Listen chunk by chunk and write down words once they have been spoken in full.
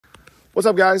What's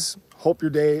up, guys? Hope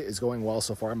your day is going well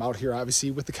so far. I'm out here,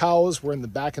 obviously, with the cows. We're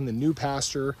back in the new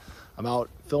pasture. I'm out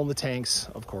filling the tanks,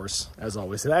 of course, as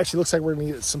always. It actually looks like we're going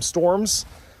to get some storms,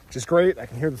 which is great. I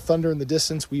can hear the thunder in the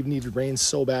distance. We've needed rain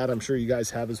so bad. I'm sure you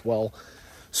guys have as well.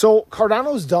 So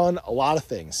Cardano's done a lot of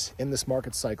things in this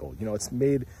market cycle. You know, it's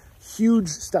made huge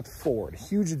steps forward,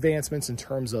 huge advancements in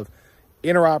terms of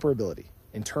interoperability,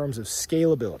 in terms of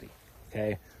scalability,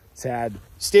 okay? It's had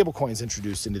stable coins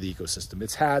introduced into the ecosystem.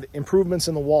 It's had improvements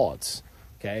in the wallets,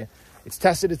 okay? It's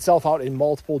tested itself out in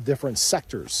multiple different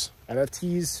sectors.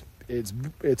 NFTs,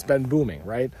 it's been booming,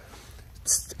 right?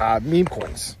 Meme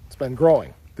coins, it's been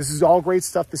growing. This is all great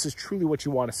stuff. This is truly what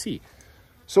you want to see.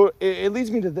 So it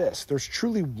leads me to this. There's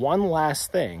truly one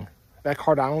last thing that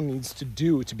Cardano needs to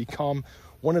do to become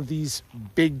one of these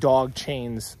big dog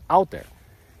chains out there.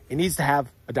 It needs to have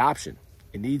adoption.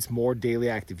 It needs more daily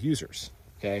active users,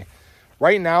 okay?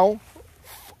 Right now,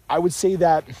 I would say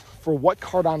that for what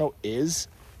Cardano is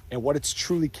and what it's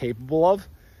truly capable of,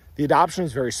 the adoption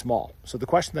is very small. So the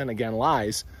question then again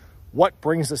lies, what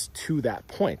brings us to that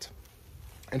point?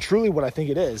 And truly what I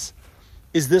think it is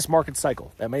this market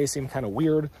cycle. That may seem kind of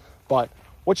weird, but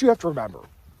what you have to remember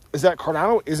is that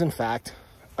Cardano is in fact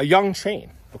a young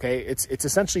chain, okay? It's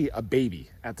essentially a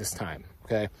baby at this time,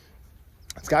 okay?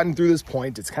 It's gotten through this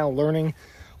point. It's kind of learning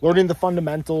the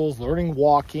fundamentals, learning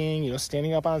walking, you know,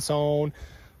 standing up on its own,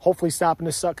 hopefully stopping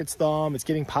to suck its thumb. It's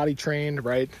getting potty trained,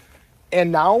 right?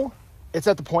 And now it's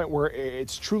at the point where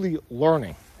it's truly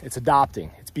learning. It's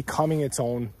adopting. It's becoming its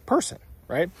own person,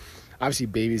 right? Obviously,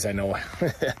 babies, I know,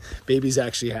 babies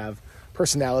actually have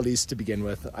personalities to begin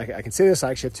with. I can say this,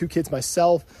 I actually have 2 kids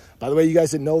myself. By the way, you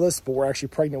guys didn't know this, but we're actually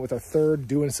pregnant with our 3rd,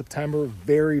 due in September.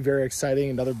 Very, very exciting.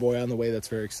 Another boy on the way, that's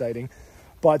very exciting.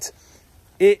 But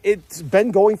it's been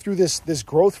going through this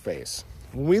growth phase.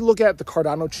 When we look at the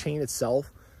Cardano chain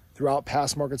itself throughout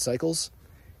past market cycles,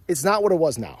 it's not what it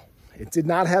was now. It did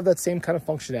not have that same kind of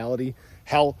functionality.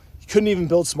 Hell, you couldn't even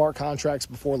build smart contracts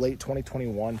before late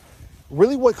 2021.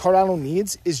 Really what Cardano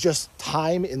needs is just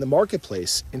time in the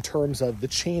marketplace in terms of the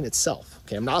chain itself.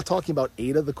 Okay, I'm not talking about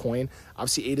ADA, the coin.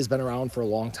 Obviously, ADA has been around for a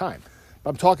long time. But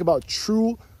I'm talking about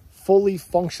true, fully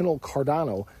functional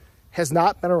Cardano has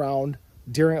not been around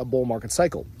during a bull market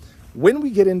cycle. When we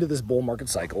get into this bull market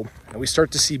cycle and we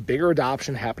start to see bigger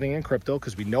adoption happening in crypto,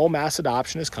 because we know mass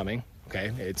adoption is coming,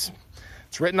 okay? It's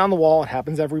written on the wall. It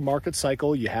happens every market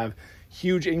cycle. You have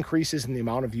huge increases in the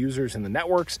amount of users in the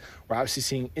networks. We're obviously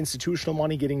seeing institutional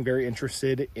money getting very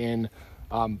interested in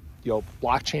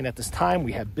blockchain at this time.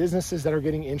 We have businesses that are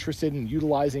getting interested in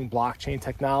utilizing blockchain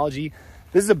technology.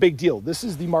 This is a big deal. This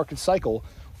is the market cycle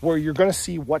where you're going to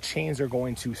see what chains are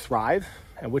going to thrive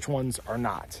and which ones are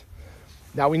not.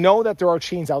 Now, we know that there are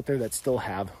chains out there that still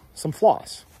have some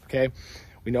flaws, okay?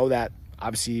 We know that,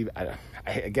 obviously,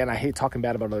 again, I hate talking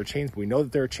bad about other chains, but we know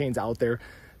that there are chains out there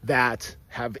that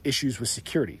have issues with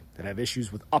security, that have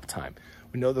issues with uptime.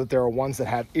 We know that there are ones that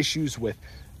have issues with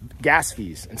gas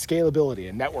fees and scalability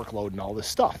and network load and all this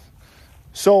stuff.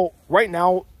 So right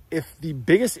now, if the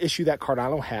biggest issue that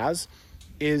Cardano has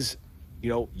is,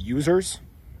 users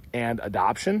and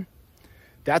adoption,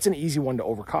 that's an easy one to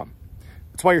overcome.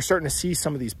 That's why you're starting to see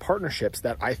some of these partnerships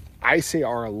that I say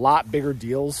are a lot bigger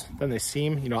deals than they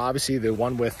seem. Obviously the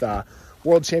one with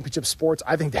World Championship Sports,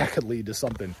 I think that could lead to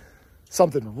something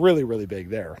really, really big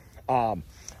there. And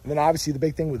then obviously the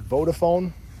big thing with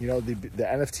Vodafone, the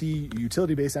NFT,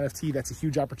 utility-based NFT, that's a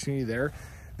huge opportunity there.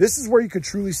 This is where you could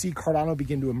truly see Cardano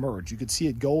begin to emerge. You could see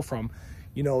it go from,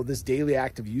 this daily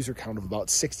active user count of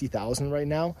about 60,000 right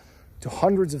now to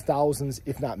hundreds of thousands,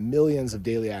 if not millions of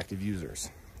daily active users.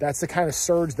 That's the kind of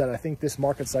surge that I think this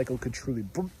market cycle could truly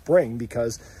bring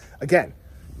because, again,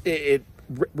 it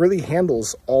really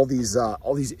handles all these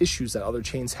issues that other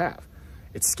chains have.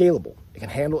 It's scalable. It can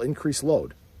handle increased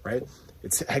load, right?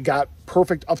 It's got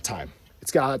perfect uptime.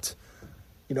 It's got,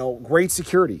 great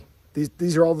security.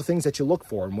 These are all the things that you look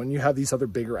for. And when you have these other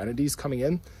bigger entities coming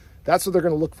in, that's what they're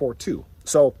going to look for too.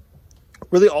 So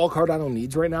really all Cardano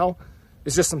needs right now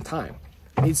is just some time.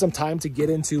 It needs some time to get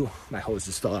into, my hose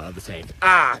just fell out of the tank.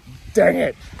 Ah, dang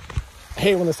it. I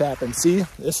hate when this happens. See,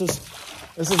 this is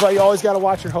why you always got to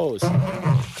watch your hose.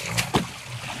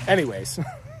 Anyways.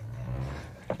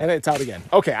 And it's out again.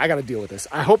 Okay, I got to deal with this.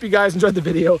 I hope you guys enjoyed the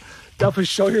video. Definitely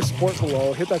show your support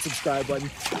below. Hit that subscribe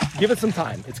button. Give it some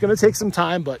time. It's going to take some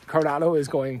time, but Cardano is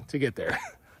going to get there.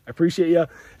 I appreciate you.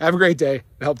 Have a great day.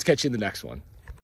 I hope to catch you in the next one.